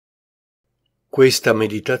Questa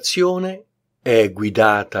meditazione è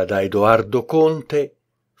guidata da Edoardo Conte,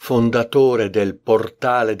 fondatore del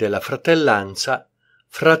portale della fratellanza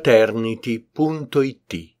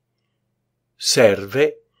fraternity.it.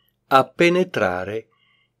 Serve a penetrare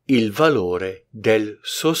il valore del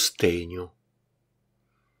sostegno.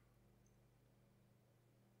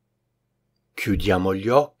 Chiudiamo gli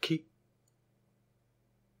occhi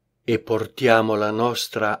e portiamo la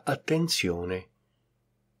nostra attenzione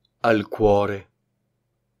al cuore.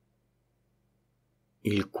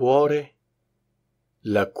 Il cuore,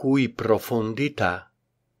 la cui profondità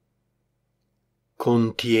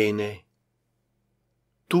contiene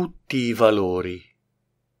tutti i valori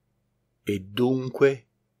e dunque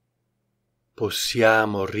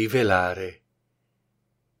possiamo rivelare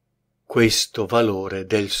questo valore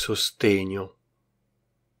del sostegno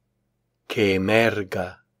che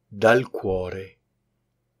emerga dal cuore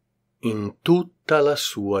in tutta la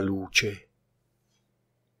sua luce.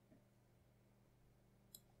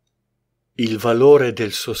 Il valore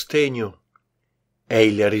del sostegno è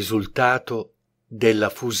il risultato della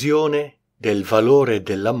fusione del valore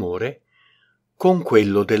dell'amore con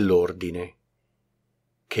quello dell'ordine,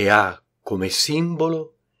 che ha come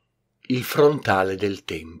simbolo il frontale del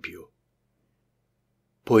tempio,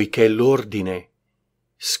 poiché l'ordine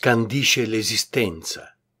scandisce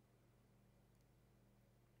l'esistenza.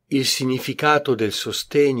 Il significato del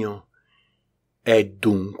sostegno è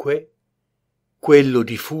dunque quello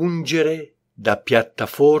di fungere da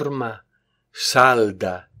piattaforma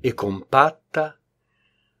salda e compatta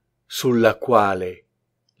sulla quale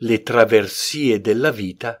le traversie della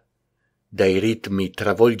vita, dai ritmi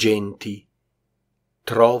travolgenti,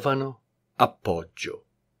 trovano appoggio.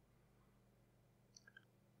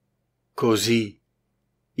 Così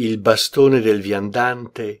il bastone del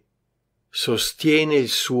viandante sostiene il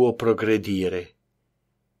suo progredire,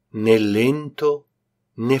 né lento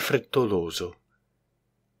né frettoloso,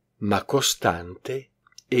 ma costante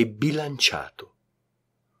e bilanciato.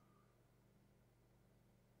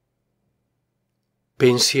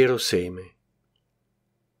 Pensiero seme.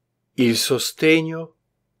 Il sostegno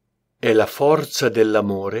è la forza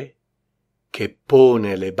dell'amore che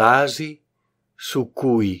pone le basi su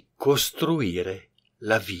cui costruire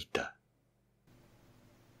la vita.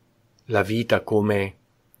 La vita come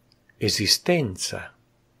esistenza,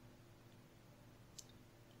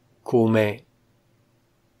 come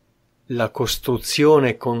la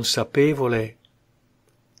costruzione consapevole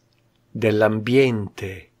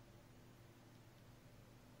dell'ambiente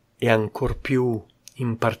e ancor più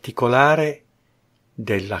in particolare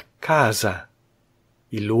della casa,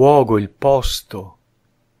 il luogo, il posto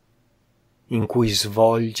in cui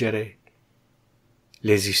svolgere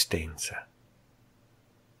l'esistenza.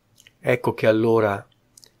 Ecco che allora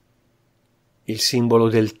il simbolo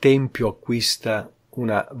del tempio acquista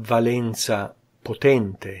una valenza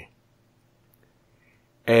potente.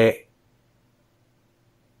 È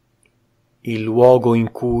il luogo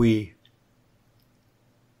in cui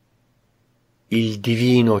il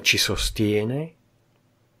divino ci sostiene,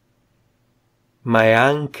 ma è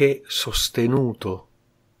anche sostenuto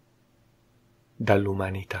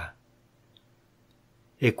dall'umanità.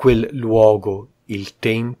 E quel luogo, il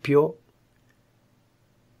tempio,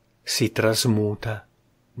 si trasmuta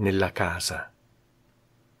nella casa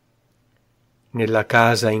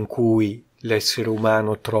in cui l'essere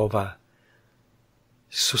umano trova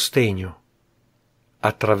sostegno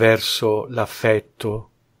attraverso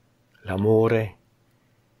l'affetto, l'amore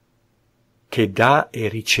che dà e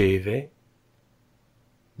riceve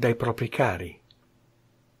dai propri cari.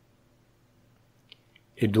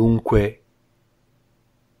 E dunque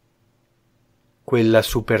quella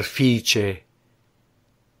superficie,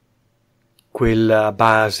 quella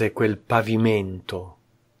base, quel pavimento,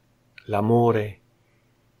 l'amore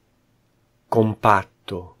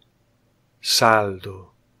compatto,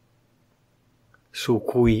 saldo, su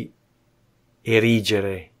cui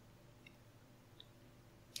erigere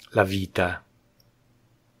la vita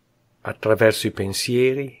attraverso i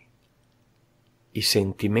pensieri, i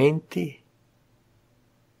sentimenti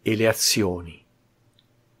e le azioni.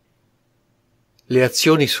 Le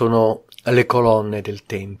azioni sono le colonne del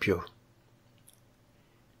tempio.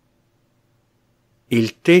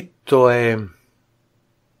 Il tetto è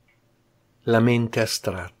la mente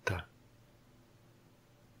astratta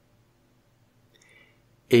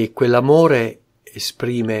e quell'amore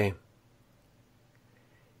esprime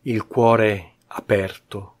il cuore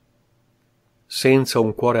aperto. Senza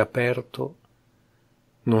un cuore aperto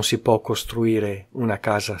non si può costruire una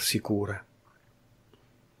casa sicura,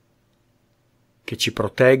 che ci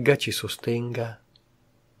protegga, ci sostenga,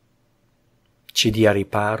 ci dia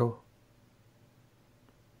riparo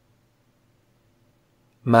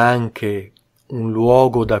ma anche un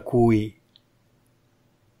luogo da cui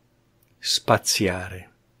spaziare.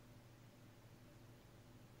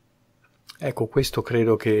 Ecco, questo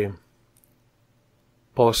credo che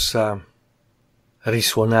possa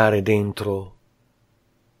risuonare dentro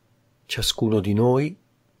ciascuno di noi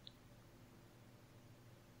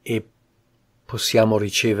e possiamo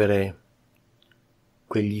ricevere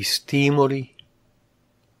quegli stimoli,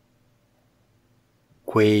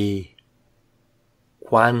 quei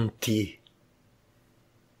quanti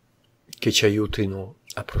che ci aiutino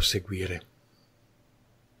a proseguire,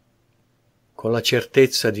 con la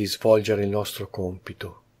certezza di svolgere il nostro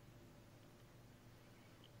compito,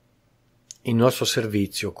 il nostro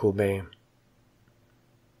servizio come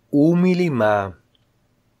umili ma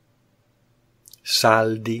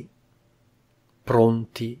saldi,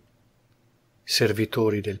 pronti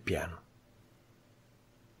servitori del piano.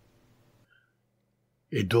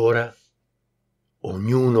 Ed ora,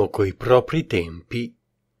 ognuno coi propri tempi,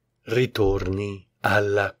 ritorni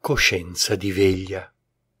alla coscienza di veglia.